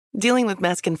Dealing with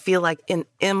mess can feel like an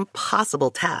impossible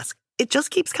task. It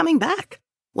just keeps coming back.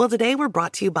 Well, today we're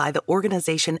brought to you by the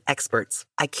organization experts,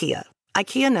 IKEA.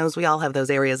 IKEA knows we all have those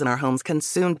areas in our homes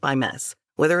consumed by mess,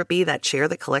 whether it be that chair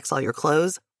that collects all your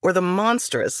clothes or the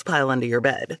monstrous pile under your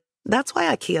bed. That's why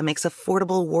IKEA makes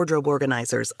affordable wardrobe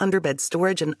organizers, underbed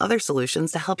storage, and other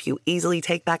solutions to help you easily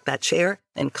take back that chair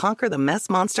and conquer the mess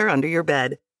monster under your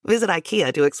bed. Visit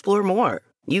IKEA to explore more.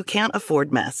 You can't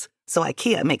afford mess, so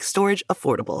IKEA makes storage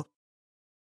affordable.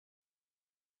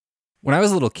 When I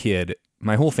was a little kid,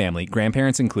 my whole family,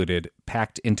 grandparents included,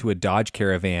 packed into a Dodge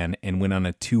Caravan and went on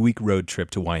a 2-week road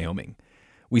trip to Wyoming.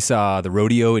 We saw the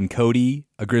rodeo in Cody,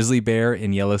 a grizzly bear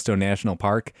in Yellowstone National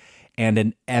Park, and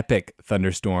an epic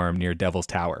thunderstorm near Devil's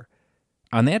Tower.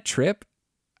 On that trip,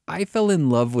 I fell in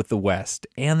love with the West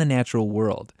and the natural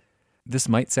world. This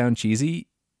might sound cheesy,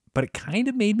 but it kind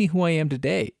of made me who I am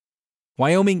today.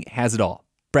 Wyoming has it all.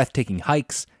 Breathtaking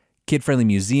hikes, kid-friendly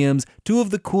museums, 2 of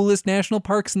the coolest national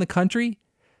parks in the country.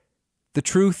 The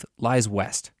truth lies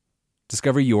west.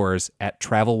 Discover yours at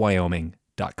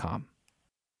travelwyoming.com.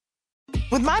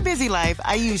 With my busy life,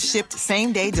 I use Shipt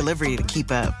same-day delivery to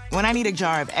keep up. When I need a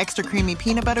jar of extra creamy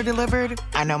peanut butter delivered,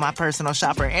 I know my personal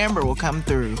shopper Amber will come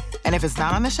through. And if it's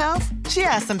not on the shelf, she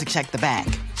asks them to check the back.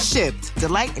 Shipt,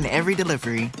 delight in every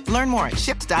delivery. Learn more at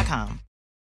Shipt.com.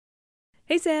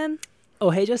 Hey, Sam. Oh,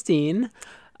 hey, Justine.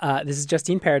 This is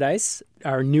Justine Paradise,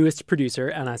 our newest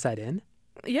producer on Outside In.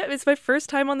 Yeah, it's my first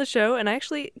time on the show, and I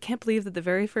actually can't believe that the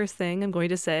very first thing I'm going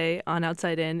to say on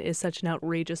Outside In is such an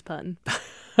outrageous pun.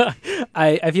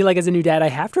 I feel like as a new dad, I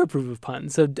have to approve of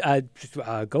puns, so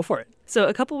go for it. So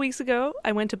a couple weeks ago,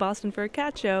 I went to Boston for a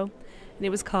cat show, and it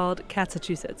was called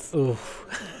Catsachusetts. Ooh.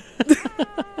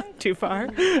 Too far?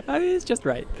 I mean, it's just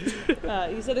right.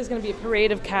 You said there's going to be a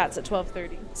parade of cats at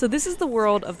 12:30. So this is the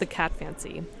world of the cat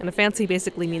fancy, and a fancy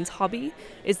basically means hobby.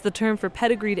 It's the term for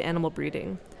pedigreed animal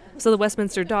breeding. So the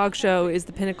Westminster Dog Show is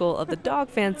the pinnacle of the dog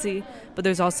fancy, but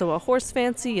there's also a horse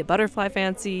fancy, a butterfly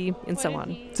fancy, and so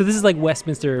on. So this is like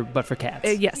Westminster, but for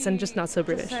cats. Yes, and just not so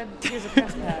British. Here's a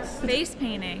press pass. Face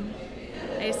painting.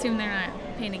 I assume they're not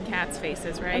painting cats'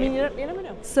 faces, right? I mean, you never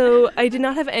know. So I did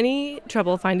not have any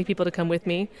trouble finding people to come with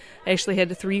me. I actually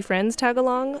had 3 friends tag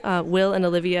along, Will and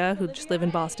Olivia, who just live in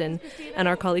Boston, and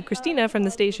our colleague Christina from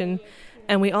the station.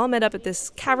 And we all met up at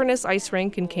this cavernous ice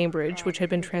rink in Cambridge, which had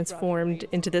been transformed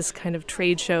into this kind of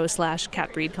trade show /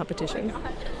 cat breed competition.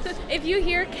 If you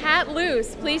hear cat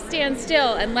loose, please stand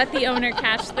still and let the owner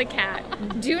catch the cat.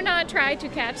 Do not try to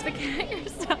catch the cat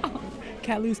yourself.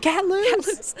 Cat loose, cat loose. Cat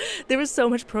loose. There was so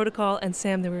much protocol, and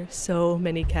Sam, there were so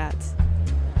many cats.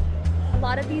 A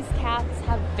lot of these cats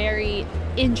have very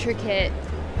intricate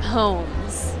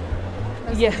homes.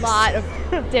 There's a lot of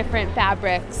different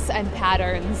fabrics and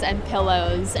patterns and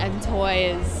pillows and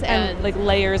toys and like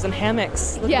layers and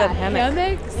hammocks. Look at that hammock.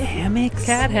 Hammocks. Hammocks.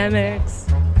 Cat hammocks.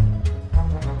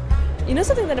 You know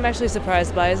something that I'm actually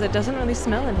surprised by is it doesn't really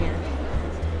smell in here.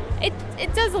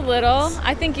 It does a little.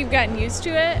 I think you've gotten used to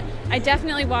it. I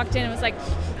definitely walked in and was like...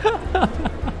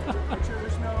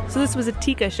 So this was a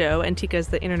TICA show, and TICA is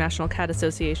the International Cat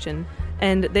Association,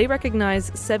 and they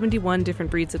recognize 71 different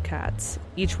breeds of cats,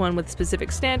 each one with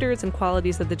specific standards and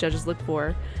qualities that the judges look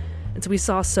for. And so we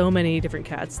saw so many different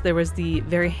cats. There was the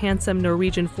very handsome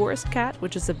Norwegian forest cat,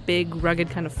 which is a big, rugged,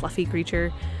 kind of fluffy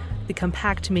creature, the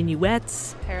compact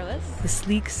minuets, Hairless. the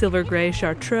sleek silver gray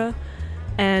chartreux,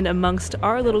 and amongst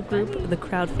our little group, the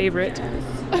crowd favorite.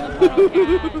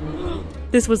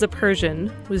 This was a Persian.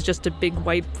 It was just a big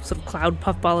white sort of cloud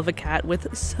puffball of a cat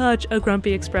with such a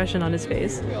grumpy expression on his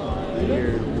face.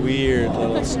 Weird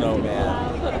little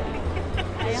snowman.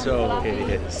 So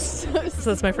hideous. So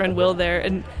that's my friend Will there,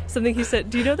 and something he said,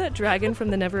 do you know that dragon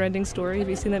from the Never-Ending Story? Have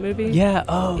you seen that movie? Yeah,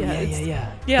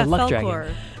 yeah. Yeah, the luck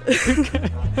Falkor.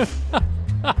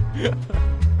 Dragon.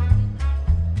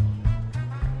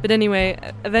 But anyway,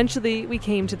 eventually we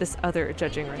came to this other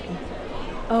judging ring.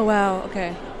 Oh, wow,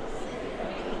 okay.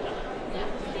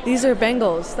 These are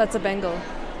Bengals. That's a Bengal.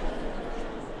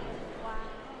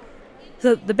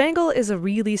 So the Bengal is a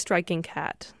really striking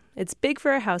cat. It's big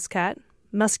for a house cat,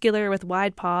 muscular with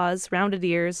wide paws, rounded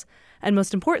ears, and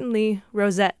most importantly,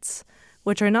 rosettes,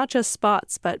 which are not just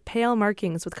spots, but pale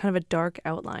markings with kind of a dark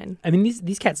outline. I mean,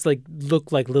 these cats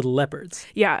look like little leopards.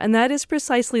 Yeah, and that is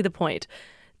precisely the point.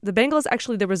 The Bengal is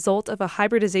actually the result of a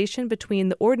hybridization between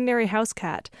the ordinary house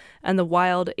cat and the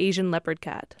wild Asian leopard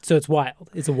cat. So it's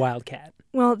wild. It's a wild cat.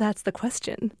 Well, that's the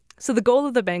question. So the goal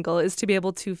of the Bengal is to be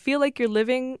able to feel like you're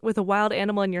living with a wild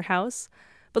animal in your house,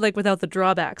 but like without the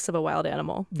drawbacks of a wild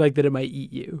animal. Like that it might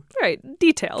eat you. Right.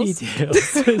 Details.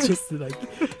 It's just like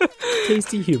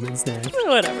tasty human snacks.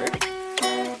 Whatever.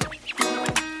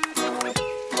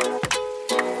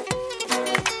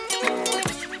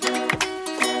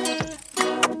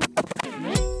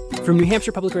 From New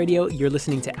Hampshire Public Radio, you're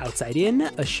listening to Outside In,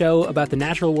 a show about the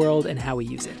natural world and how we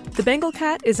use it. The Bengal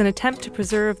cat is an attempt to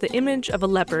preserve the image of a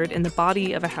leopard in the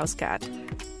body of a house cat,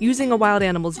 using a wild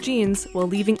animal's genes while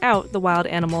leaving out the wild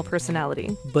animal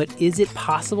personality. But is it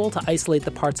possible to isolate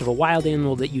the parts of a wild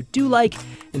animal that you do like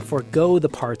and forego the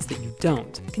parts that you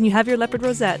don't? Can you have your leopard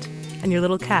rosette and your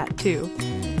little cat, too?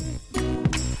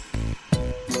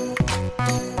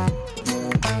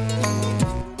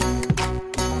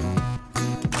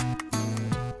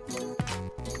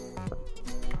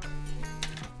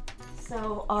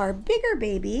 So our bigger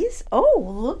babies, oh,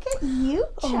 look at you,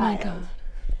 child. Oh my God.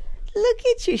 Look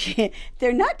at you.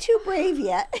 They're not too brave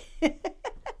yet.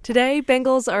 Today,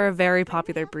 Bengals are a very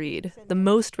popular breed, the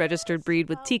most registered breed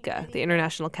with TICA, the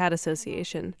International Cat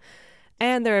Association.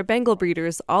 And there are Bengal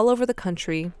breeders all over the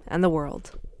country and the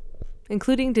world,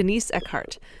 including Denise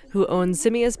Eckhart, who owns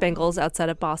Simia's Bengals outside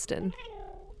of Boston.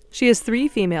 She has 3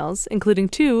 females, including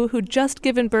 2 who'd just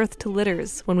given birth to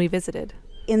litters when we visited.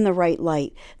 In the right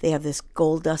light, they have this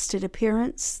gold-dusted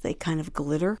appearance. They kind of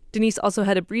glitter. Denise also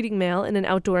had a breeding male in an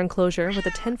outdoor enclosure with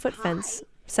a 10-foot fence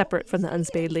separate from the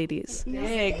unspayed ladies.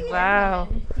 Big, wow.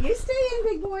 You stay in,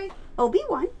 big boy. Oh, be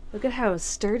one. Look at how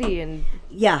sturdy and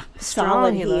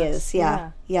solid he looks. is.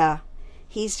 Yeah.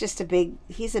 He's just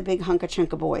he's a big hunk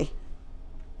of boy.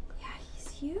 Yeah,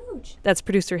 he's huge. That's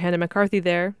producer Hannah McCarthy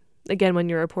there. Again, when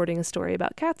you're reporting a story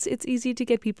about cats, it's easy to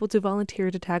get people to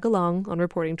volunteer to tag along on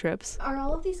reporting trips. Are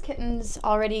all of these kittens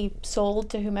already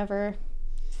sold to whomever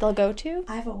they'll go to?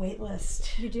 I have a wait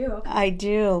list. You do? Okay. I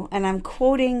do, and I'm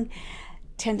quoting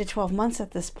 10 to 12 months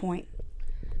at this point.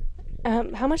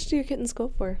 How much do your kittens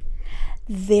go for?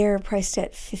 They're priced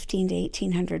at $1,500 to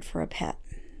 $1,800 for a pet.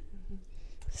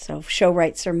 So show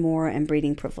rights are more and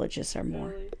breeding privileges are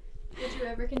more. Would you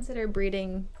ever consider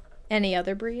breeding any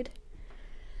other breed?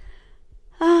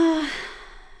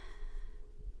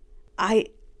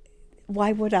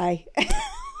 Why would I?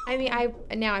 I mean, I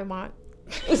want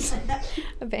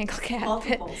a Bengal cat.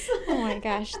 Multiples. Oh my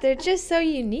gosh, they're just so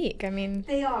unique. I mean,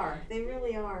 they are. They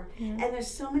really are. Yeah. And there's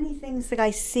so many things that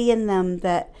I see in them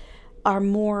that are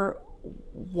more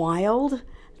wild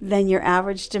than your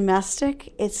average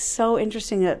domestic. It's so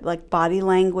interesting that like body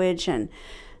language and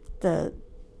the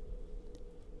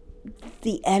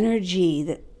energy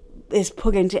that is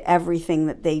put into everything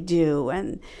that they do,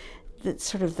 and that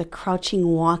sort of the crouching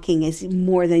walking is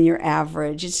more than your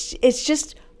average. It's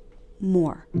just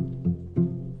more.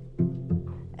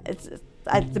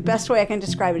 The best way I can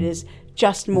describe it is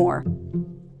just more.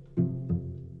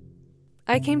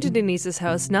 I came to Denise's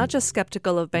house not just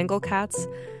skeptical of Bengal cats,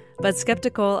 but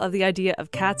skeptical of the idea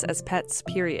of cats as pets,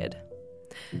 period.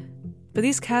 But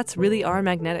these cats really are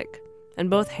magnetic, and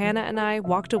both Hannah and I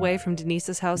walked away from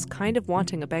Denise's house kind of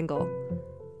wanting a Bengal.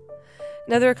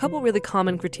 Now, there are a couple really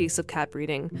common critiques of cat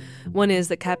breeding. One is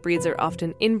that cat breeds are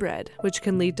often inbred, which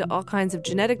can lead to all kinds of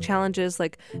genetic challenges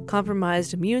like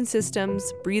compromised immune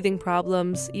systems, breathing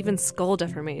problems, even skull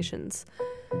deformations.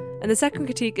 And the second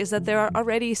critique is that there are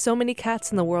already so many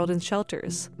cats in the world in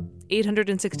shelters.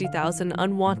 860,000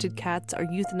 unwanted cats are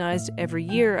euthanized every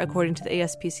year, according to the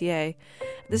ASPCA.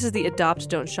 This is the adopt,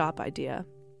 don't shop idea.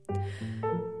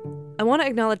 I want to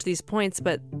acknowledge these points,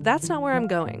 but that's not where I'm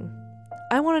going.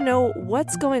 I want to know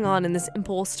what's going on in this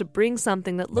impulse to bring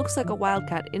something that looks like a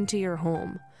wildcat into your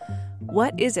home.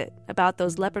 What is it about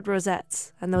those leopard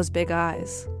rosettes and those big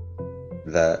eyes?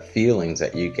 The feelings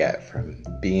that you get from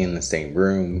being in the same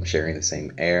room, sharing the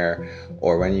same air,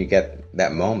 or when you get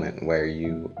that moment where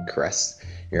you caress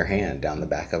your hand down the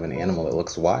back of an animal that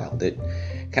looks wild. It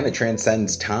kind of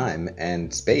transcends time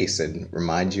and space and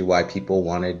reminds you why people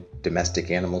wanted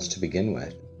domestic animals to begin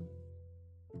with.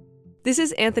 This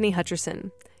is Anthony Hutcherson.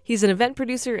 He's an event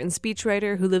producer and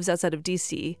speechwriter who lives outside of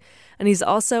D.C., and he's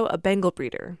also a Bengal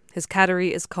breeder. His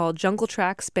cattery is called Jungle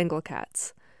Tracks Bengal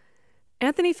Cats.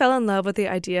 Anthony fell in love with the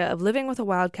idea of living with a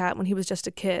wildcat when he was just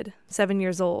a kid, 7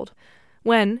 years old.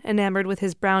 When, enamored with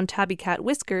his brown tabby cat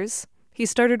Whiskers, he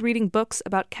started reading books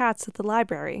about cats at the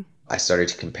library. I started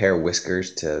to compare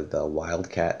Whiskers to the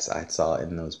wildcats I saw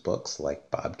in those books,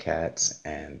 like bobcats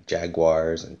and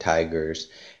jaguars and tigers,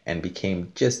 and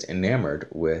became just enamored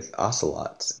with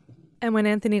ocelots. And when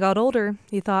Anthony got older,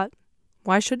 he thought,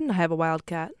 why shouldn't I have a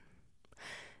wildcat?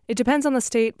 It depends on the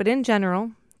state, but in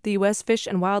general, the U.S. Fish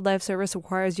and Wildlife Service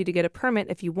requires you to get a permit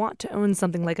if you want to own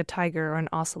something like a tiger or an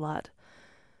ocelot.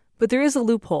 But there is a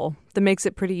loophole that makes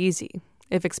it pretty easy,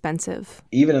 if expensive.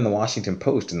 Even in the Washington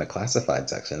Post, in the classified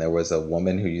section, there was a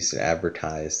woman who used to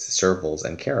advertise servals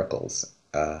and caracals,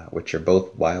 which are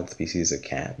both wild species of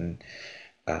cat and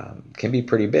can be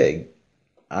pretty big.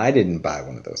 I didn't buy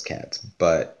one of those cats,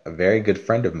 but a very good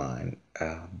friend of mine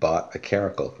bought a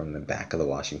caracal from the back of the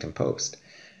Washington Post.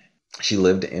 She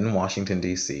lived in Washington,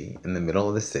 D.C., in the middle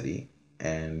of the city,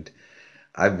 and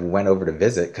I went over to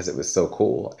visit because it was so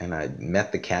cool, and I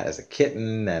met the cat as a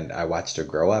kitten, and I watched her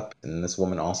grow up. And this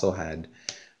woman also had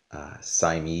a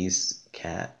Siamese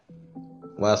cat.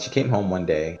 Well, she came home one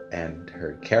day, and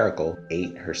her caracal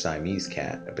ate her Siamese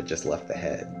cat, but just left the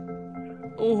head.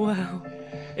 Oh, wow.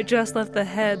 It just left the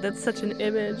head. That's such an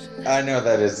image. I know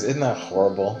that is. Isn't that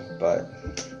horrible? But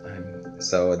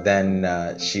so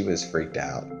then she was freaked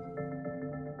out.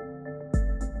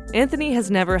 Anthony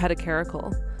has never had a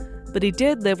caracal, but he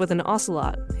did live with an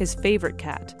ocelot, his favorite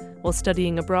cat, while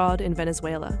studying abroad in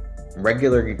Venezuela.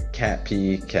 Regular cat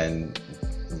pee can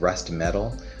rust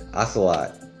metal.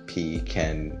 Ocelot pee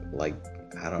can,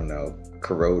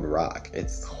 corrode rock.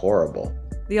 It's horrible.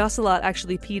 The ocelot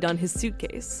actually peed on his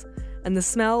suitcase, and the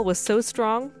smell was so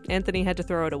strong, Anthony had to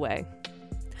throw it away.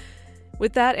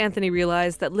 With that, Anthony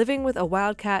realized that living with a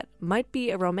wildcat might be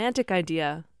a romantic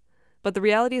idea, but the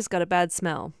reality's got a bad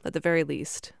smell, at the very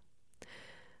least.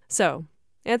 So,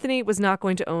 Anthony was not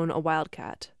going to own a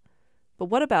wildcat. But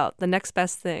what about the next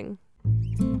best thing?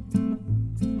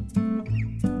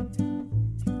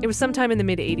 It was sometime in the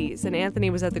mid-'80s, and Anthony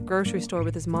was at the grocery store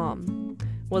with his mom.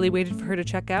 While he waited for her to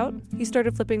check out, he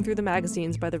started flipping through the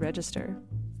magazines by the register.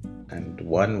 And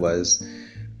one was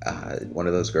one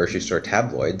of those grocery store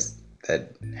tabloids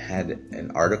that had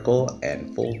an article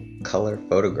and full-color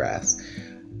photographs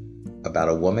about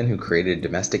a woman who created a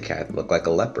domestic cat that looked like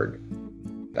a leopard.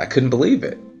 I couldn't believe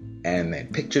it. And they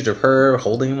had pictures of her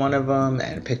holding one of them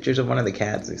and pictures of one of the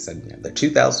cats. They said they're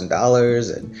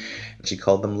 $2,000, and she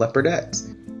called them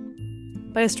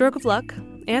leopardettes. By a stroke of luck,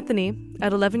 Anthony,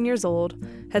 at 11 years old,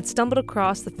 had stumbled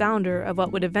across the founder of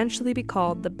what would eventually be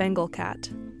called the Bengal cat.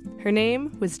 Her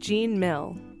name was Jean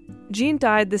Mill. Jean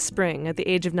died this spring at the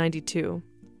age of 92.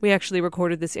 We actually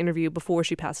recorded this interview before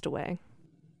she passed away.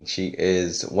 She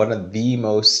is one of the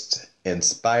most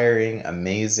inspiring,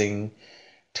 amazing,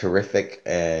 terrific,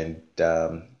 and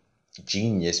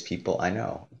genius people I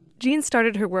know. Jean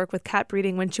started her work with cat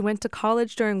breeding when she went to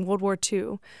college during World War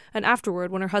II, and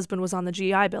afterward when her husband was on the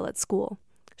GI Bill at school.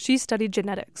 She studied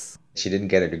genetics. She didn't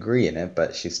get a degree in it,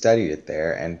 but she studied it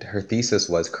there, and her thesis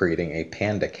was creating a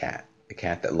panda cat, a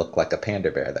cat that looked like a panda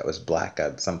bear that was black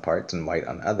on some parts and white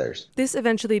on others. This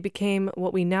eventually became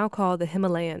what we now call the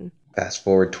Himalayan. Fast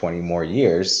forward 20 more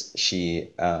years, she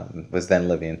was then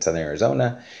living in southern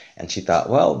Arizona, and she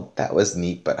thought, well, that was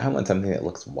neat, but I want something that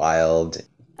looks wild.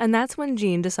 And that's when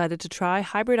Jean decided to try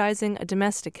hybridizing a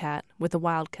domestic cat with a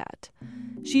wild cat.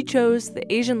 She chose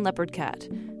the Asian leopard cat,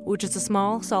 which is a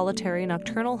small, solitary,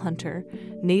 nocturnal hunter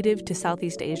native to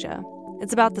Southeast Asia.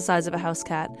 It's about the size of a house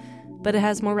cat, but it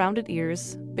has more rounded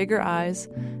ears, bigger eyes,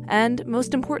 and,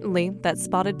 most importantly, that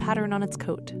spotted pattern on its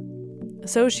coat.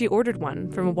 So she ordered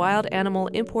one from a wild animal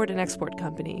import and export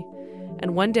company,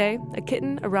 and one day, a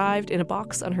kitten arrived in a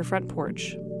box on her front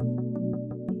porch.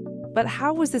 But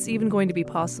how was this even going to be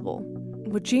possible?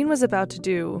 What Jean was about to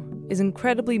do is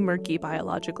incredibly murky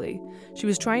biologically. She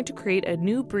was trying to create a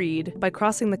new breed by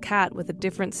crossing the cat with a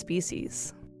different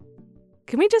species.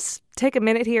 Can we just take a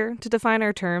minute here to define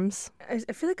our terms? I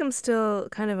feel like I'm still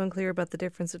kind of unclear about the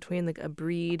difference between a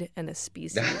breed and a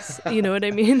species. You know what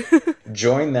I mean?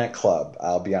 Join that club,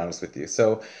 I'll be honest with you.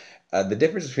 So the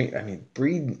difference between,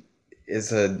 breed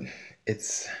is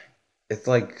it's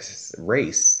like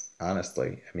race,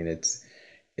 honestly.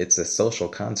 It's a social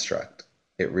construct.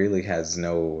 It really has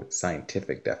no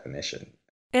scientific definition.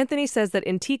 Anthony says that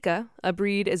in Tika, a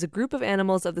breed is a group of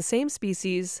animals of the same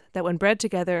species that when bred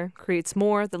together creates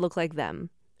more that look like them.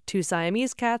 2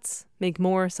 Siamese cats make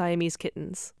more Siamese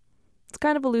kittens. It's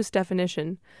kind of a loose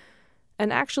definition.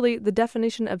 And actually, the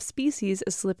definition of species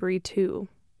is slippery too.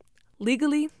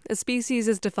 Legally, a species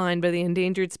is defined by the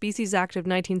Endangered Species Act of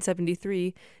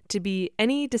 1973 to be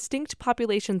any distinct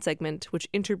population segment which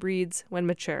interbreeds when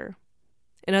mature.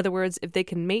 In other words, if they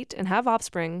can mate and have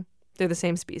offspring, they're the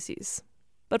same species.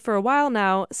 But for a while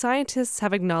now, scientists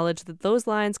have acknowledged that those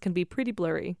lines can be pretty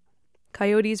blurry.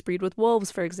 Coyotes breed with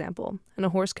wolves, for example, and a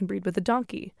horse can breed with a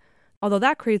donkey, although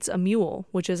that creates a mule,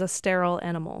 which is a sterile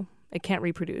animal. It can't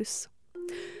reproduce.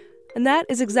 And that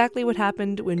is exactly what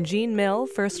happened when Jean Mill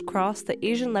first crossed the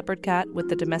Asian leopard cat with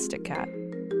the domestic cat.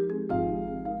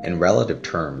 In relative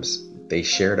terms, they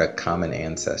shared a common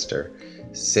ancestor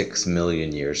 6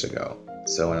 million years ago.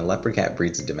 So when a leopard cat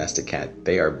breeds a domestic cat,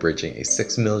 they are bridging a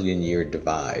 6 million year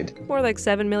divide. More like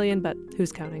 7 million, but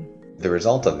who's counting? The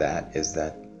result of that is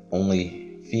that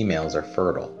only females are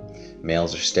fertile.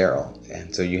 Males are sterile.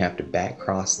 And so you have to back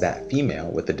cross that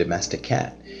female with a domestic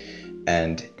cat.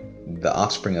 And the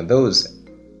offspring of those,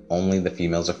 only the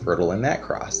females are fertile in that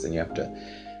cross. Then you have to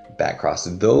back cross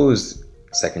those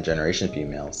second generation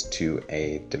females to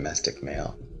a domestic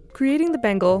male. Creating the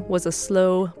Bengal was a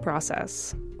slow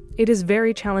process. It is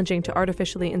very challenging to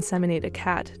artificially inseminate a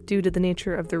cat due to the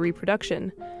nature of the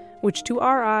reproduction, which to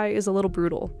our eye is a little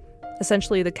brutal.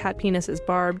 Essentially, the cat penis is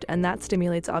barbed and that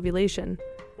stimulates ovulation,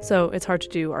 so it's hard to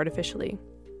do artificially.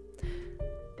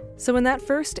 So when that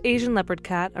first Asian leopard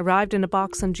cat arrived in a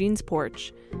box on Jean's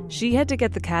porch, she had to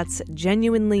get the cats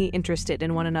genuinely interested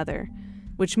in one another,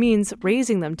 which means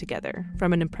raising them together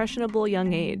from an impressionable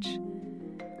young age.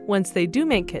 Once they do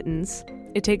make kittens,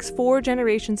 it takes 4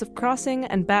 generations of crossing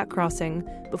and back crossing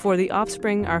before the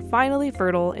offspring are finally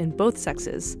fertile in both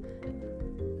sexes,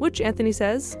 which Anthony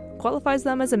says qualifies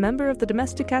them as a member of the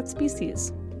domestic cat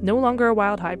species, no longer a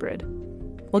wild hybrid.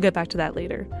 We'll get back to that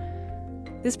later.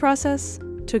 This process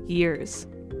took years.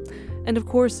 And of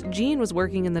course, Jean was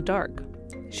working in the dark.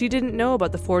 She didn't know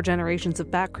about the 4 generations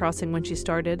of back crossing when she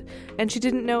started, and she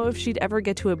didn't know if she'd ever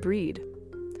get to a breed.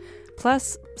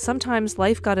 Plus, sometimes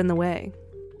life got in the way.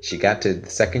 She got to the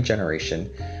second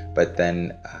generation, but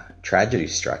then tragedy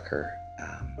struck her,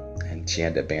 and she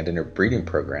had to abandon her breeding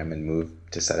program and move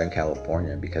to Southern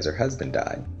California because her husband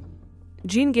died.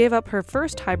 Jean gave up her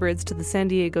first hybrids to the San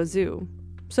Diego Zoo.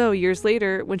 So years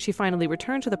later, when she finally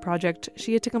returned to the project,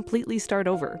 she had to completely start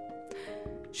over.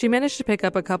 She managed to pick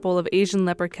up a couple of Asian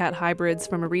leopard cat hybrids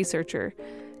from a researcher,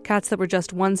 cats that were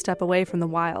just one step away from the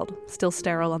wild, still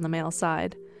sterile on the male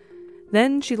side.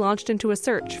 Then she launched into a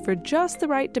search for just the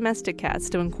right domestic cats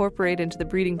to incorporate into the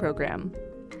breeding program.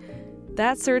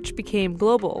 That search became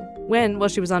global when, while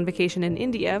she was on vacation in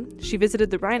India, she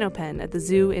visited the rhino pen at the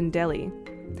zoo in Delhi.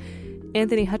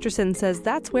 Anthony Hutcherson says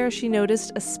that's where she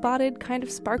noticed a spotted, kind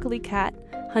of sparkly cat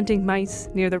hunting mice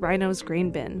near the rhino's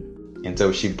grain bin. And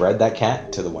so she bred that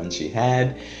cat to the one she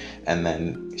had, and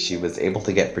then she was able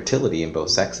to get fertility in both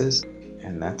sexes,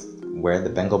 and that's where the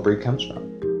Bengal breed comes from.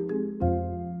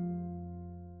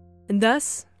 And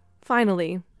thus,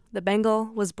 finally, the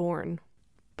Bengal was born.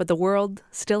 But the world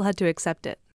still had to accept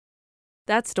it.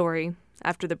 That story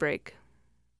after the break.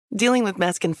 Dealing with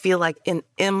mess can feel like an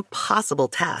impossible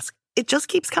task. It just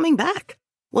keeps coming back.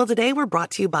 Well, today we're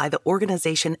brought to you by the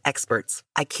organization experts,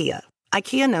 IKEA.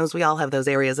 IKEA knows we all have those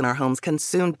areas in our homes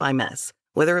consumed by mess,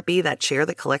 whether it be that chair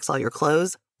that collects all your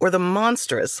clothes or the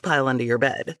monstrous pile under your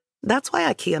bed. That's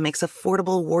why IKEA makes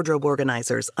affordable wardrobe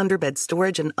organizers, underbed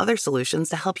storage, and other solutions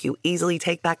to help you easily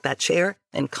take back that chair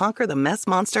and conquer the mess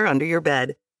monster under your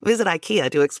bed. Visit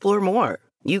IKEA to explore more.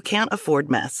 You can't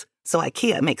afford mess, so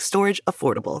IKEA makes storage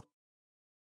affordable.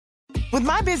 With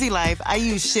my busy life, I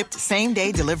use Shipt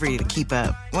same-day delivery to keep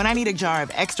up. When I need a jar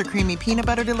of extra creamy peanut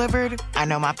butter delivered, I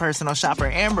know my personal shopper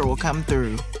Amber will come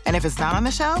through. And if it's not on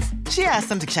the shelf, she asks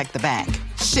them to check the back.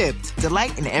 Shipt,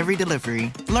 delight in every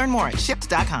delivery. Learn more at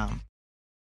Shipt.com.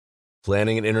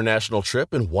 Planning an international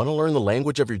trip and want to learn the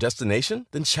language of your destination?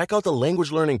 Then check out the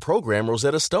language learning program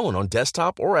Rosetta Stone on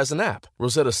desktop or as an app.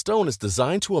 Rosetta Stone is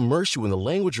designed to immerse you in the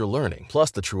language you're learning.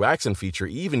 Plus, the True Accent feature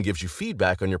even gives you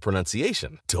feedback on your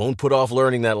pronunciation. Don't put off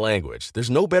learning that language. There's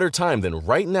no better time than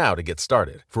right now to get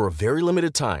started. For a very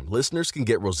limited time, listeners can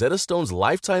get Rosetta Stone's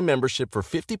lifetime membership for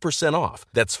 50% off.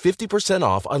 That's 50%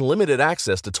 off unlimited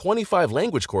access to 25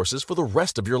 language courses for the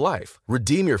rest of your life.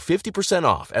 Redeem your 50%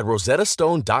 off at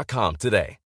rosettastone.com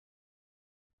today.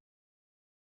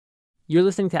 You're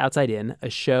listening to Outside In, a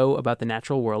show about the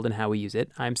natural world and how we use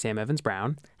it. I'm Sam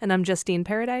Evans-Brown. And I'm Justine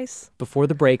Paradise. Before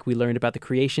the break, we learned about the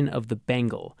creation of the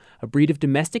Bengal, a breed of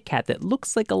domestic cat that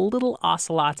looks like a little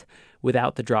ocelot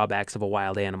without the drawbacks of a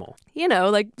wild animal. You know,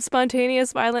 like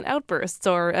spontaneous violent outbursts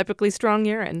or epically strong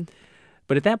urine.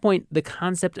 But at that point, the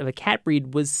concept of a cat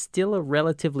breed was still a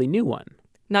relatively new one.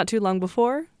 Not too long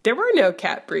before, there were no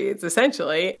cat breeds,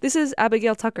 essentially. This is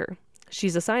Abigail Tucker.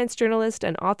 She's a science journalist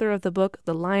and author of the book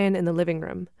The Lion in the Living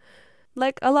Room.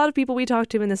 Like a lot of people we talked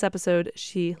to in this episode,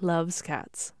 she loves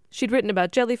cats. She'd written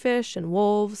about jellyfish and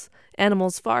wolves,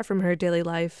 animals far from her daily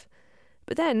life.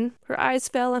 But then her eyes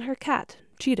fell on her cat,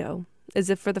 Cheeto, as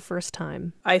if for the first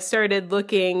time. I started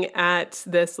looking at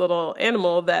this little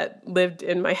animal that lived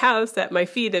in my house at my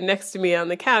feet and next to me on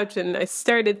the couch, and I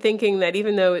started thinking that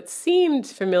even though it seemed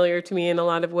familiar to me in a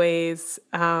lot of ways,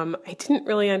 I didn't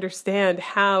really understand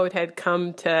how it had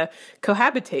come to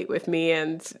cohabitate with me,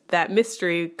 and that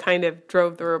mystery kind of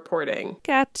drove the reporting.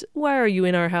 Cat, why are you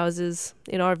in our houses,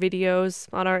 in our videos,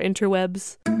 on our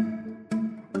interwebs?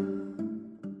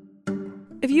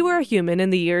 If you were a human in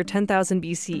the year 10,000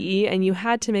 BCE and you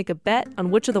had to make a bet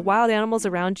on which of the wild animals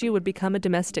around you would become a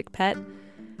domestic pet,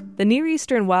 the Near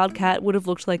Eastern wildcat would have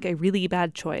looked like a really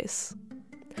bad choice.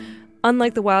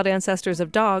 Unlike the wild ancestors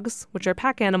of dogs, which are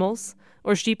pack animals,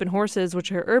 or sheep and horses,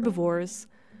 which are herbivores,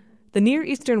 the Near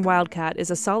Eastern wildcat is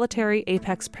a solitary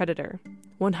apex predator,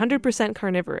 100%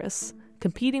 carnivorous,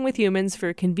 competing with humans for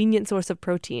a convenient source of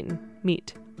protein,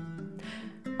 meat.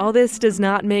 All this does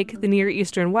not make the Near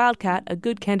Eastern wildcat a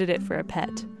good candidate for a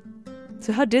pet.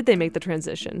 So how did they make the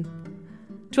transition?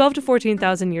 12 to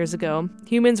 14,000 years ago,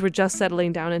 humans were just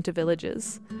settling down into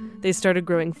villages. They started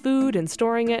growing food and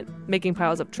storing it, making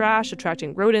piles of trash,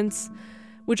 attracting rodents,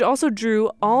 which also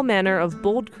drew all manner of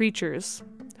bold creatures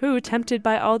who, tempted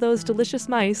by all those delicious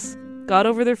mice, got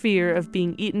over their fear of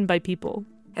being eaten by people.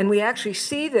 And we actually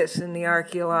see this in the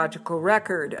archaeological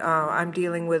record. I'm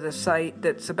dealing with a site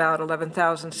that's about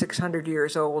 11,600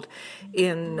 years old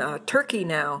in Turkey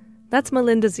now. That's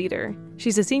Melinda Zeter.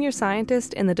 She's a senior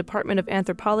scientist in the Department of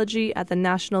Anthropology at the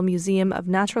National Museum of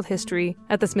Natural History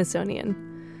at the Smithsonian.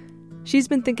 She's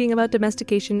been thinking about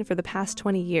domestication for the past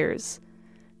 20 years.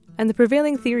 And the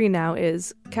prevailing theory now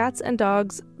is cats and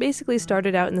dogs basically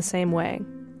started out in the same way,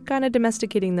 kind of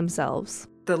domesticating themselves.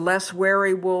 The less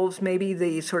wary wolves, maybe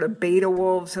the sort of beta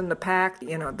wolves in the pack,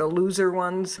 the loser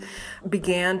ones,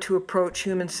 began to approach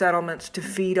human settlements to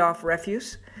feed off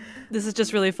refuse. This is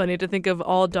just really funny to think of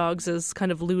all dogs as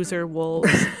kind of loser wolves.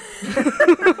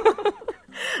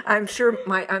 I'm sure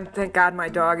thank God my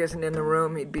dog isn't in the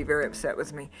room. He'd be very upset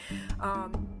with me.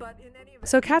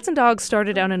 So cats and dogs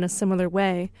started out in a similar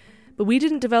way, but we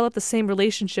didn't develop the same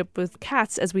relationship with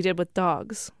cats as we did with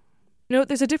dogs.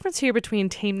 There's a difference here between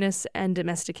tameness and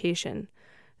domestication.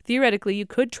 Theoretically, you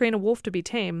could train a wolf to be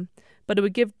tame, but it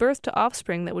would give birth to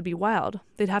offspring that would be wild.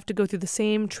 They'd have to go through the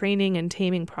same training and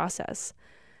taming process.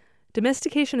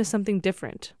 Domestication is something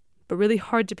different, but really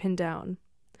hard to pin down.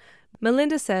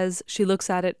 Melinda says she looks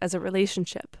at it as a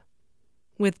relationship.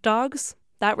 With dogs,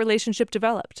 that relationship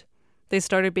developed. They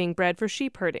started being bred for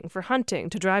sheep herding, for hunting,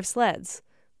 to drive sleds.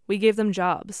 We gave them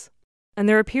jobs. And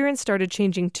their appearance started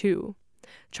changing too.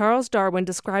 Charles Darwin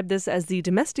described this as the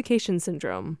domestication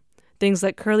syndrome. Things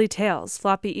like curly tails,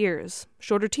 floppy ears,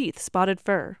 shorter teeth, spotted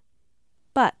fur.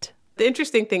 But the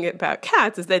interesting thing about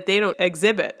cats is that they don't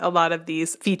exhibit a lot of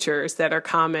these features that are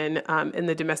common in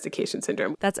the domestication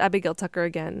syndrome. That's Abigail Tucker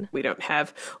again. We don't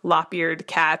have lop-eared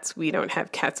cats. We don't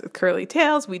have cats with curly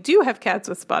tails. We do have cats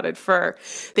with spotted fur.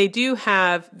 They do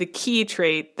have the key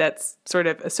trait that's sort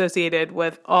of associated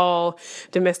with all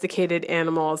domesticated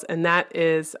animals, and that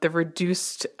is the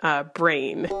reduced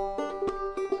brain.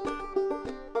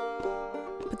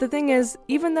 But the thing is,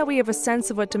 even though we have a sense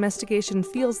of what domestication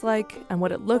feels like and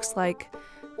what it looks like,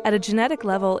 at a genetic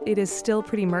level, it is still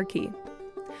pretty murky.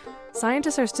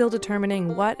 Scientists are still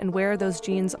determining what and where those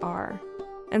genes are.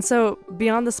 And so,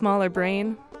 beyond the smaller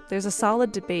brain, there's a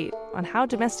solid debate on how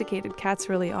domesticated cats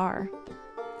really are.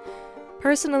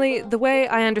 Personally, the way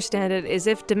I understand it is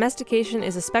if domestication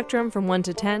is a spectrum from 1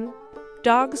 to 10,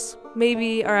 dogs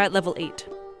maybe are at level 8,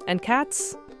 and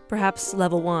cats, perhaps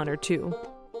level 1 or 2.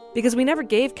 Because we never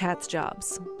gave cats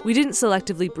jobs. We didn't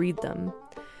selectively breed them.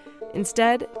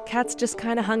 Instead, cats just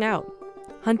kind of hung out,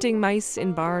 hunting mice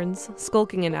in barns,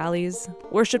 skulking in alleys,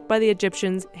 worshipped by the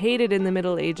Egyptians, hated in the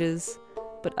Middle Ages,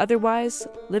 but otherwise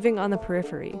living on the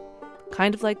periphery,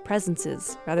 kind of like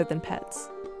presences rather than pets.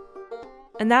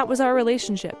 And that was our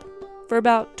relationship for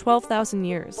about 12,000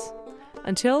 years,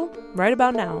 until right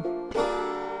about now.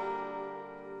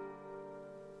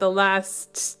 The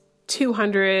last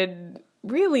 200,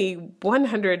 really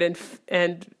 100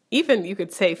 and even you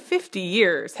could say 50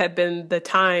 years had been the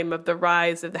time of the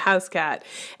rise of the house cat.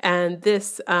 And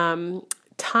this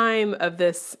time of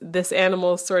this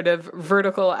animal's sort of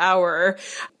vertical hour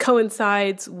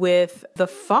coincides with the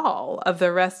fall of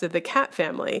the rest of the cat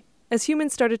family. As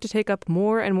humans started to take up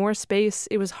more and more space,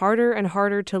 it was harder and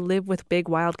harder to live with big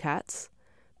wildcats.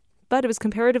 But it was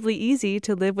comparatively easy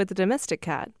to live with a domestic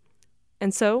cat.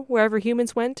 And so, wherever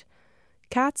humans went,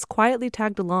 cats quietly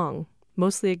tagged along,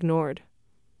 mostly ignored.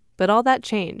 But all that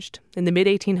changed in the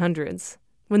mid-1800s,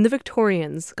 when the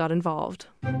Victorians got involved.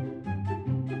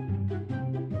 And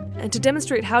to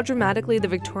demonstrate how dramatically the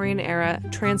Victorian era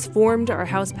transformed our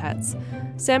house pets,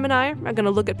 Sam and I are going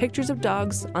to look at pictures of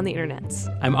dogs on the internets.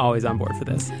 I'm always on board for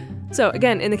this. So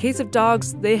again, in the case of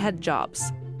dogs, they had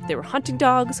jobs. They were hunting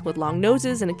dogs with long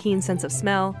noses and a keen sense of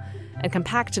smell, and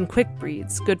compact and quick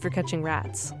breeds, good for catching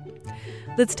rats.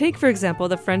 Let's take, for example,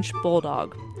 the French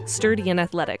bulldog, sturdy and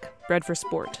athletic, bred for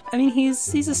sport. I mean,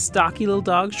 he's a stocky little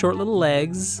dog, short little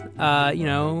legs,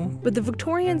 But the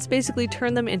Victorians basically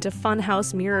turned them into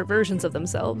funhouse mirror versions of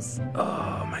themselves.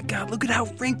 Oh my God, look at how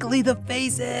wrinkly the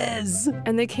face is!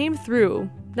 And they came through,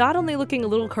 not only looking a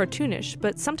little cartoonish,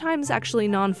 but sometimes actually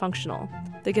non-functional.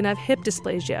 They can have hip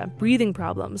dysplasia, breathing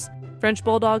problems, French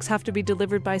bulldogs have to be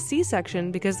delivered by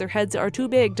C-section because their heads are too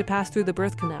big to pass through the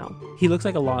birth canal. He looks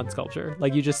like a lawn sculpture.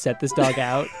 Like, you just set this dog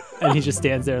out and he just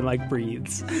stands there and, like,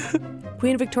 breathes.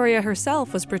 Queen Victoria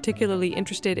herself was particularly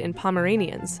interested in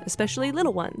Pomeranians, especially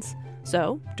little ones.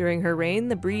 So, during her reign,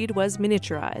 the breed was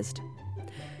miniaturized.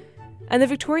 And the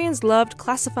Victorians loved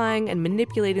classifying and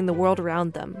manipulating the world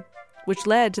around them, which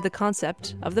led to the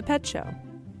concept of the pet show.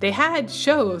 They had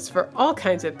shows for all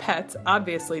kinds of pets,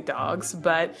 obviously dogs,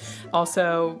 but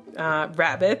also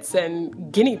rabbits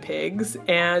and guinea pigs.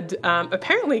 And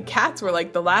apparently cats were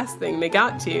like the last thing they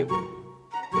got to.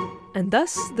 And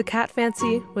thus the cat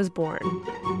fancy was born.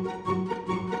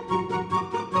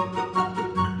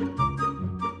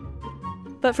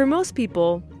 But for most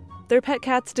people, their pet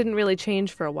cats didn't really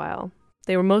change for a while.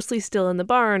 They were mostly still in the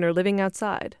barn or living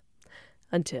outside.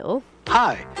 Until...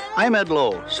 Hi, I'm Ed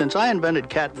Lowe. Since I invented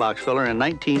cat box filler in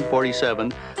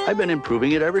 1947, I've been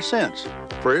improving it ever since.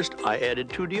 First, I added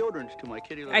 2 deodorants to my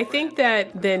kitty litter. I think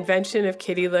that the invention of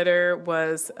kitty litter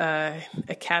was a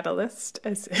catalyst,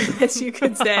 as you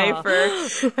could say,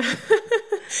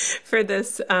 for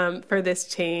this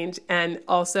change. And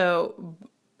also,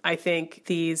 I think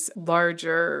these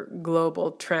larger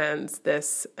global trends,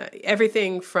 this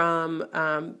everything from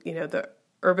the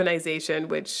urbanization,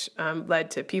 which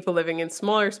led to people living in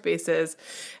smaller spaces,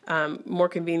 more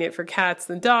convenient for cats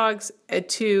than dogs,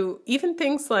 to even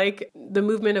things like the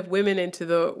movement of women into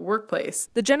the workplace.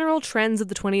 The general trends of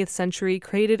the 20th century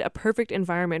created a perfect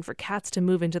environment for cats to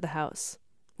move into the house,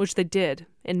 which they did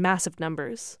in massive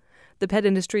numbers. The pet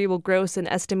industry will gross an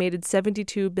estimated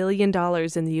 $72 billion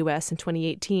in the U.S. in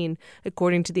 2018,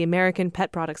 according to the American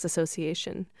Pet Products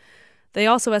Association. They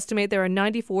also estimate there are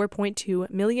 94.2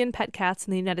 million pet cats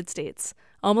in the United States,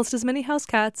 almost as many house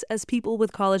cats as people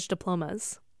with college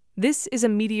diplomas. This is a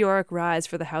meteoric rise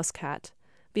for the house cat,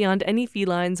 beyond any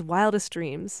feline's wildest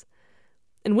dreams.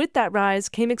 And with that rise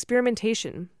came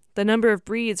experimentation. The number of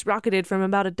breeds rocketed from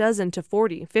about a dozen to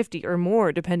 40, 50, or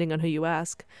more, depending on who you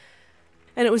ask.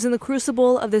 And it was in the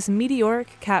crucible of this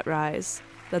meteoric cat rise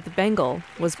that the Bengal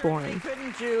was born. You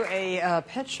couldn't do a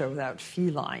pet show without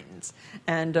felines.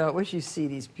 And what you see,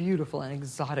 these beautiful and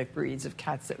exotic breeds of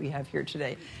cats that we have here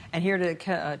today. And here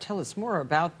to tell us more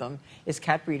about them is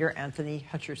cat breeder Anthony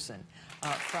Hutcherson.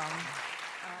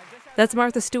 That's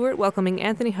Martha Stewart welcoming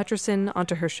Anthony Hutcherson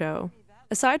onto her show.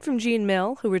 Aside from Jean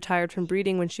Mill, who retired from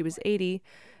breeding when she was 80,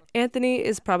 Anthony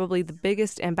is probably the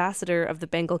biggest ambassador of the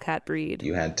Bengal cat breed.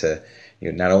 You had to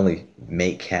not only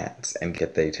make cats and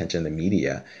get the attention of the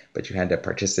media, but you had to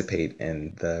participate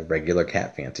in the regular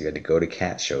cat fancy. You had to go to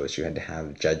cat shows. You had to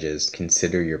have judges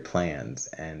consider your plans.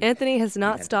 And Anthony has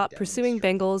not stopped pursuing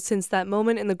Bengals since that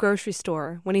moment in the grocery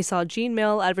store when he saw Jean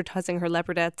Mill advertising her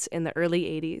leopardettes in the early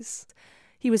 80s.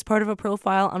 He was part of a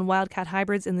profile on wildcat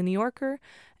hybrids in The New Yorker,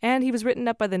 and he was written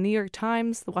up by the New York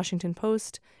Times, the Washington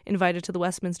Post, invited to the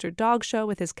Westminster Dog Show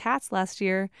with his cats last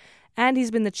year, and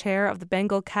he's been the chair of the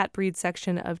Bengal cat breed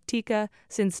section of Tika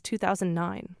since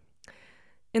 2009.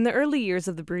 In the early years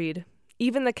of the breed,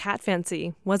 even the cat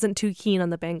fancy wasn't too keen on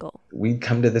the Bengal. We'd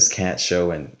come to this cat show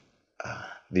and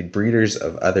the breeders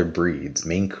of other breeds,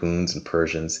 Maine Coons and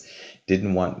Persians,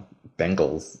 didn't want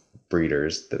Bengals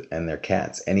breeders and their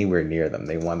cats anywhere near them.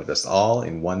 They wanted us all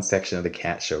in one section of the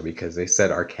cat show because they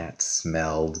said our cats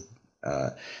smelled,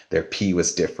 their pee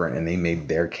was different, and they made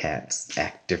their cats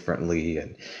act differently,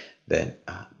 and that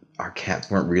our cats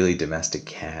weren't really domestic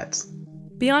cats.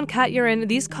 Beyond cat urine,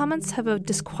 these comments have a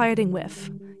disquieting whiff,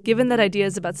 given that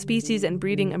ideas about species and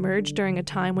breeding emerged during a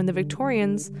time when the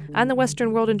Victorians, and the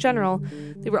Western world in general,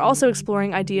 they were also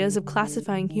exploring ideas of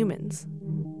classifying humans.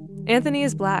 Anthony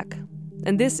is black,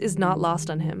 and this is not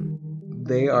lost on him.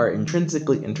 They are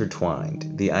intrinsically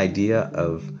intertwined. The idea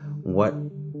of what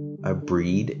a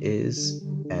breed is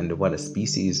and what a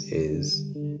species is,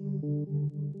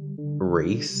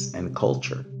 race and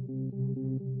culture.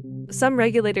 Some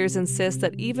regulators insist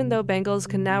that even though Bengals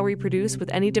can now reproduce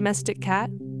with any domestic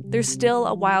cat, they're still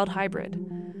a wild hybrid.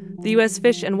 The U.S.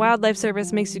 Fish and Wildlife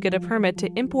Service makes you get a permit to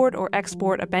import or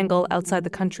export a Bengal outside the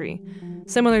country,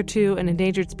 similar to an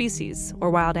endangered species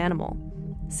or wild animal.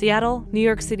 Seattle, New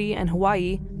York City, and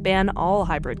Hawaii ban all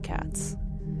hybrid cats.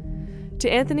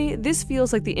 To Anthony, this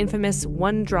feels like the infamous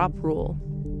one-drop rule,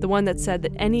 the one that said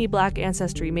that any black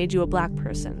ancestry made you a black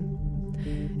person.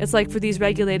 It's like for these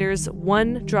regulators,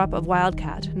 one drop of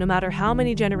wildcat, no matter how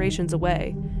many generations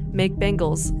away, make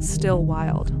Bengals still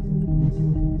wild.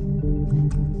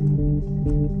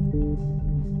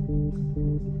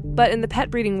 But in the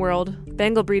pet breeding world,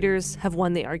 Bengal breeders have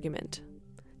won the argument.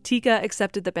 Tika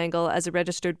accepted the Bengal as a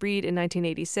registered breed in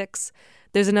 1986.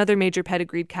 There's another major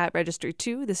pedigreed cat registered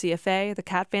too, the CFA, the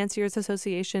Cat Fanciers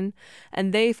Association,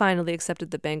 and they finally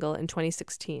accepted the Bengal in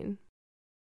 2016.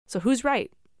 So who's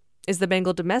right? Is the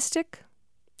Bengal domestic,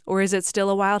 or is it still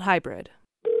a wild hybrid?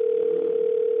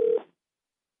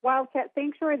 Wildcat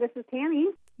Sanctuary, this is Tammy.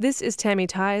 This is Tammy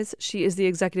Ties. She is the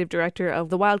executive director of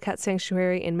the Wildcat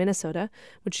Sanctuary in Minnesota,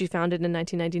 which she founded in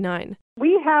 1999.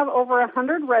 We have over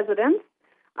 100 residents.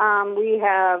 We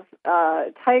have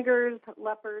tigers,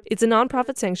 leopards. It's a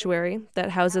nonprofit sanctuary that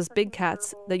houses big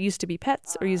cats that used to be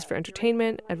pets or used for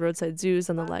entertainment at roadside zoos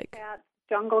and the like. Cats,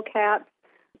 jungle cats,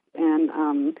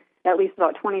 and at least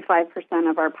about 25%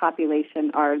 of our population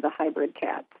are the hybrid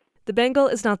cats. The Bengal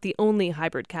is not the only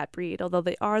hybrid cat breed, although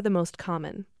they are the most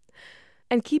common.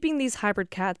 And keeping these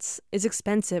hybrid cats is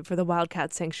expensive for the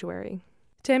Wildcat Sanctuary.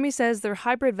 Tammy says their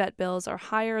hybrid vet bills are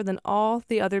higher than all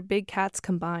the other big cats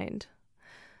combined.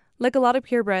 Like a lot of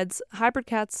purebreds, hybrid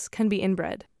cats can be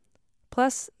inbred.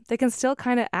 Plus, they can still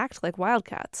kind of act like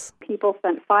wildcats. People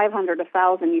spent $500,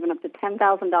 $1,000, even up to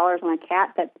 $10,000 on a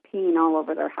cat that's peeing all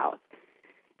over their house.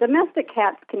 Domestic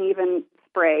cats can even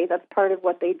spray. That's part of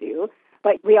what they do.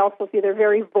 But we also see they're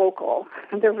very vocal.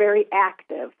 They're very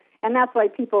active. And that's why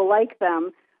people like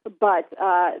them. But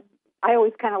I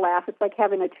always kind of laugh. It's like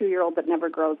having a 2-year-old that never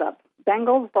grows up.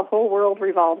 Bengals, the whole world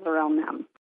revolves around them.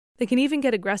 They can even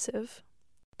get aggressive.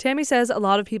 Tammy says a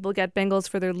lot of people get Bengals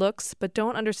for their looks, but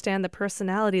don't understand the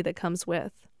personality that comes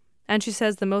with. And she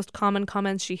says the most common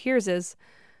comments she hears is,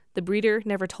 "The breeder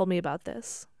never told me about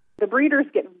this." The breeders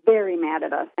get very mad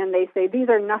at us, and they say, these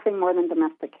are nothing more than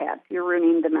domestic cats. You're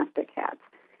ruining domestic cats.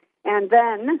 And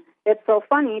then it's so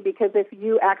funny because if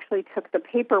you actually took the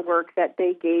paperwork that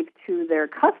they gave to their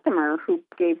customer who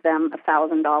gave them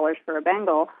 $1,000 for a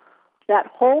Bengal, that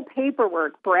whole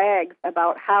paperwork brags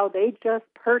about how they just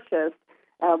purchased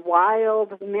a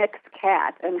wild mixed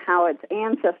cat and how it's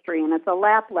ancestry and it's a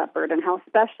lap leopard and how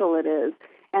special it is.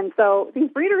 And so these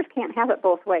breeders can't have it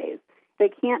both ways. They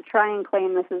can't try and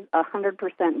claim this is a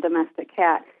 100% domestic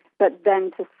cat, but then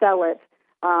to sell it,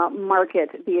 market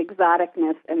the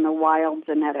exoticness and the wild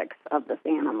genetics of this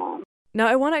animal. Now,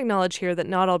 I want to acknowledge here that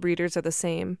not all breeders are the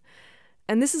same.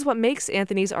 And this is what makes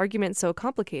Anthony's argument so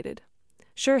complicated.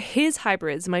 Sure, his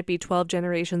hybrids might be 12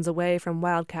 generations away from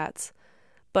wildcats,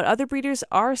 but other breeders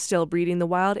are still breeding the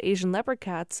wild Asian leopard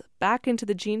cats back into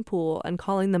the gene pool and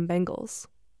calling them Bengals.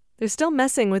 They're still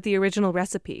messing with the original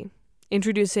recipe,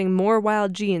 introducing more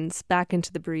wild genes back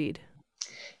into the breed.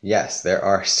 Yes, there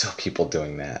are still people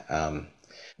doing that.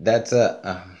 It's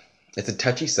a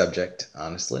touchy subject,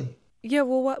 honestly. Yeah,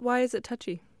 well, why is it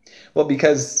touchy? Well,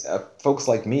 because folks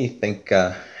like me think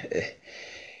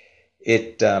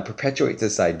it perpetuates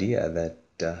this idea that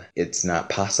it's not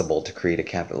possible to create a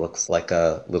cat that looks like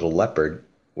a little leopard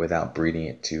without breeding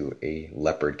it to a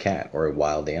leopard cat or a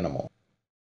wild animal.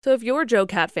 So if you're Joe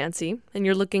Cat Fancy and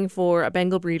you're looking for a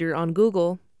Bengal breeder on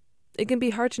Google, it can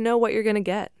be hard to know what you're going to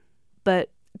get. But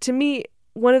to me,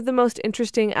 one of the most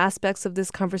interesting aspects of this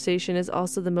conversation is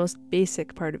also the most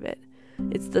basic part of it.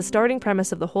 It's the starting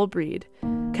premise of the whole breed.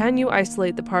 Can you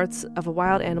isolate the parts of a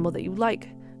wild animal that you like,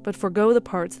 but forgo the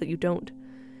parts that you don't?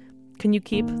 Can you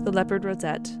keep the leopard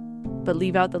rosette, but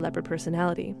leave out the leopard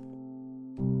personality?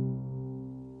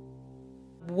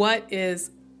 What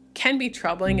can be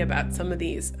troubling about some of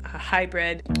these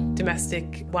hybrid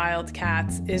domestic wild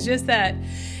cats is just that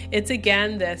it's,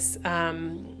 again, this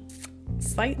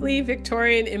slightly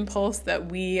Victorian impulse that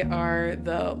we are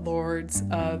the lords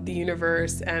of the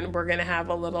universe and we're going to have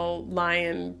a little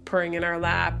lion purring in our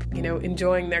lap,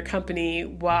 enjoying their company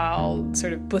while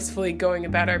sort of blissfully going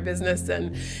about our business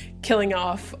and killing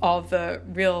off all the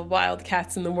real wild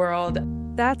cats in the world.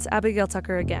 That's Abigail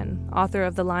Tucker again, author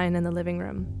of The Lion in the Living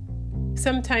Room.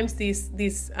 Sometimes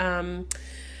these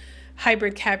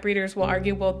hybrid cat breeders will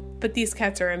argue, well, but these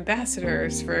cats are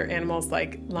ambassadors for animals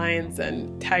like lions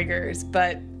and tigers.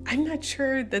 But I'm not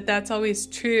sure that that's always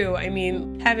true. I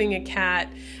mean, having a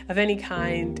cat of any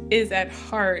kind is at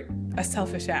heart a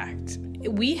selfish act.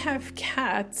 We have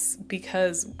cats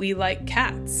because we like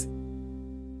cats.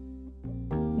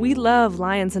 We love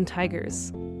lions and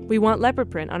tigers. We want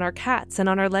leopard print on our cats and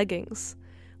on our leggings.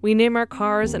 We name our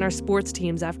cars and our sports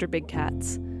teams after big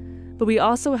cats. But we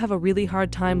also have a really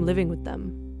hard time living with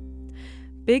them.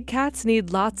 Big cats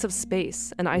need lots of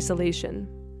space and isolation.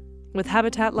 With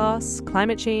habitat loss,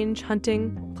 climate change,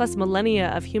 hunting, plus millennia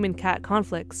of human-cat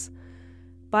conflicts,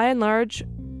 by and large,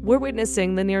 we're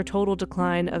witnessing the near-total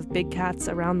decline of big cats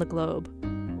around the globe.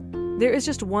 There is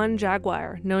just one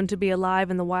jaguar known to be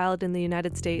alive in the wild in the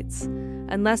United States,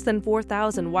 and less than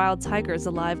 4,000 wild tigers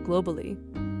alive globally.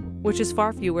 which is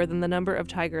far fewer than the number of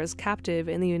tigers captive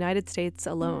in the United States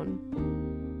alone.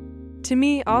 To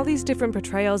me, all these different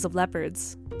portrayals of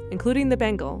leopards, including the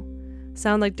Bengal,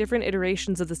 sound like different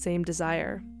iterations of the same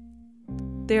desire.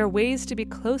 They are ways to be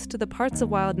close to the parts of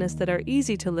wildness that are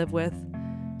easy to live with,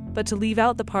 but to leave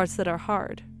out the parts that are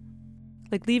hard,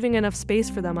 like leaving enough space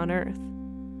for them on Earth.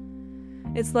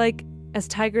 It's like, as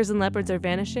tigers and leopards are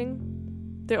vanishing,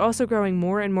 they're also growing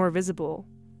more and more visible,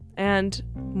 and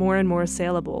more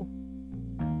saleable.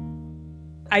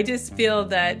 I just feel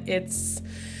that it's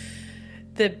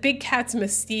the big cat's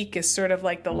mystique is sort of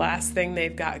like the last thing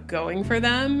they've got going for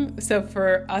them. So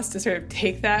for us to sort of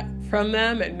take that from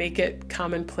them and make it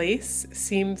commonplace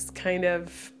seems kind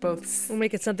of both... We'll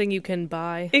make it something you can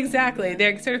buy. Exactly.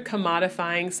 They're sort of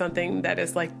commodifying something that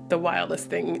is like the wildest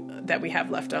thing that we have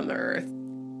left on the earth.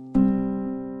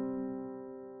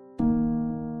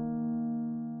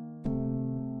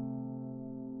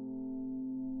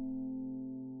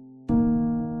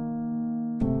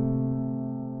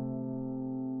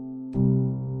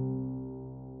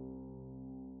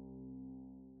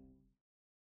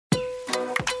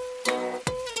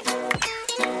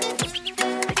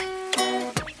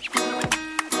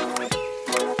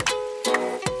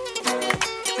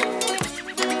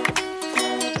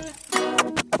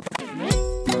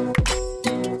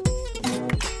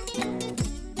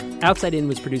 Outside In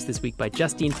was produced this week by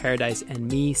Justine Paradise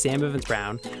and me, Sam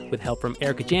Evans-Brown, with help from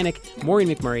Erica Janik, Maureen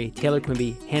McMurray, Taylor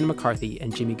Quimby, Hannah McCarthy,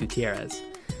 and Jimmy Gutierrez.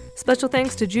 Special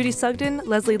thanks to Judy Sugden,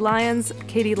 Leslie Lyons,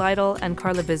 Katie Lytle, and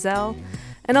Carla Bizel.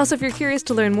 And also, if you're curious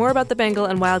to learn more about the Bengal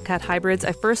and wildcat hybrids,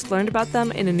 I first learned about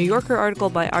them in a New Yorker article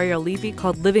by Ariel Levy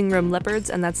called Living Room Leopards,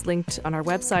 and that's linked on our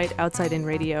website,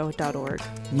 outsideinradio.org.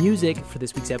 Music for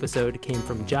this week's episode came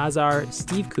from Jazzar,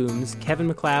 Steve Coombs, Kevin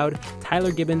MacLeod,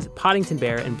 Tyler Gibbons, Poddington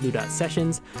Bear, and Blue Dot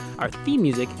Sessions. Our theme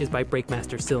music is by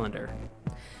Breakmaster Cylinder.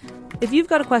 If you've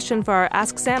got a question for our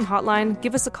Ask Sam hotline,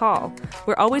 give us a call.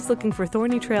 We're always looking for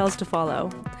thorny trails to follow.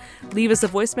 Leave us a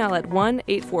voicemail at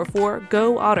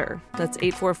 1-844-GO-OTTER. That's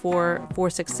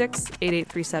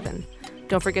 844-466-8837.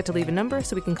 Don't forget to leave a number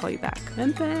so we can call you back.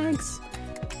 And thanks.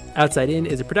 Outside In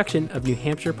is a production of New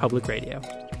Hampshire Public Radio.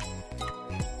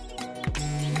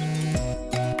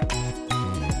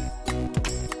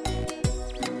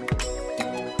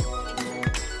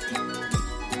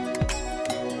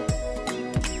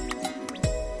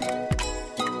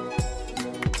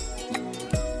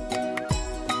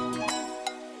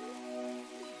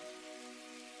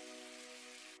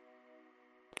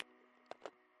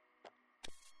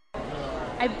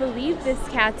 I believe this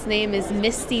cat's name is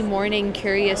Misty Morning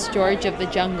Curious George of the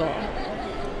Jungle.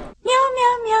 Meow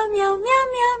meow meow meow meow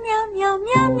meow meow meow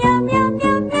meow meow meow meow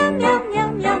meow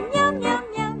meow meow meow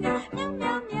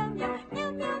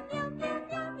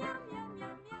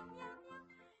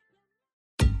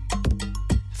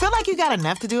Feel like you got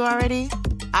enough to do already?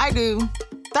 I do.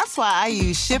 That's why I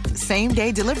use Shipt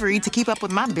same-day delivery to keep up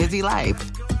with my busy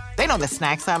life. They know the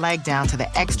snacks I like down to the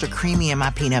extra creamy in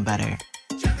my peanut butter.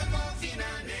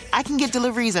 I can get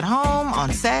deliveries at home,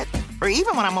 on set, or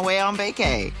even when I'm away on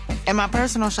vacay. And my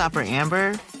personal shopper,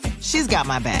 Amber, she's got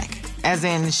my back. As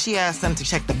in, she asks them to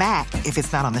check the back if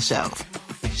it's not on the shelf.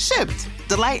 Shipt.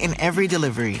 Delight in every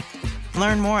delivery.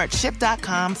 Learn more at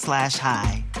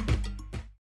shipt.com/hi.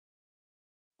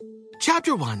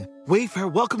 Chapter 1.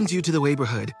 Wayfair welcomes you to the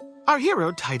neighborhood. Our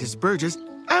hero, Titus Burgess,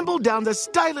 ambled down the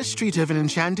stylish street of an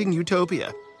enchanting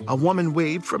utopia. A woman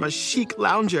waved from a chic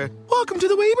lounger. "Welcome to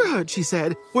the neighborhood," she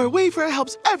said, "where Wayfair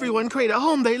helps everyone create a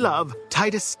home they love."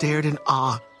 Titus stared in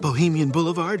awe. Bohemian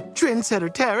Boulevard,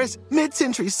 Trendsetter Terrace,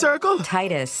 Mid-Century Circle.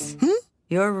 Titus,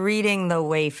 you're reading the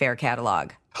Wayfair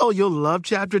catalog. Oh, you'll love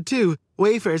Chapter 2.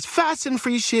 Wayfair's fast and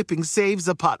free shipping saves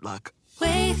a potluck.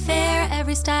 Wayfair,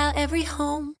 every style, every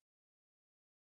home.